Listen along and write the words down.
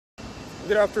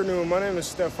Good afternoon. My name is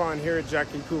Stefan here at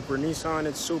Jackie Cooper Nissan.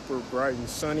 It's super bright and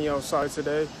sunny outside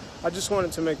today. I just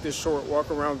wanted to make this short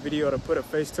walk around video to put a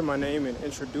face to my name and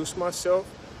introduce myself.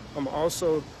 I'm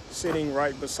also sitting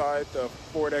right beside the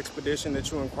Ford Expedition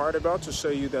that you inquired about to show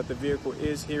you that the vehicle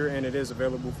is here and it is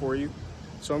available for you.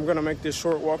 So I'm going to make this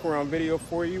short walk around video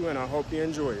for you and I hope you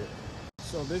enjoy it.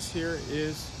 So this here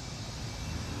is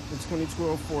the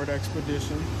 2012 Ford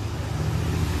Expedition.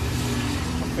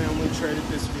 My family traded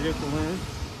this vehicle in.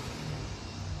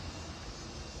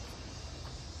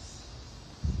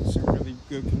 It's in really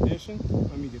good condition.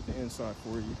 Let me get the inside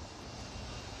for you.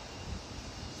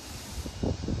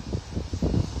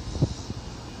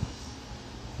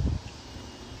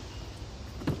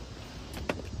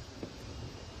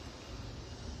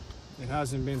 It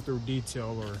hasn't been through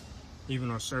detail or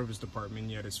even our service department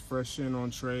yet. It's fresh in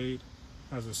on trade,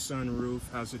 has a sunroof,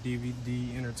 has a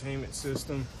DVD entertainment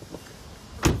system,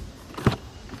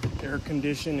 air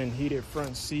conditioned and heated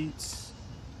front seats,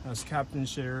 has captain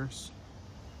chairs.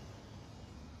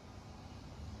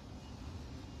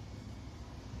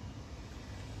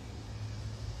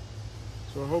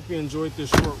 So I hope you enjoyed this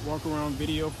short walk around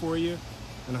video for you,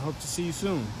 and I hope to see you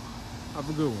soon. Have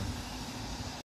a good one.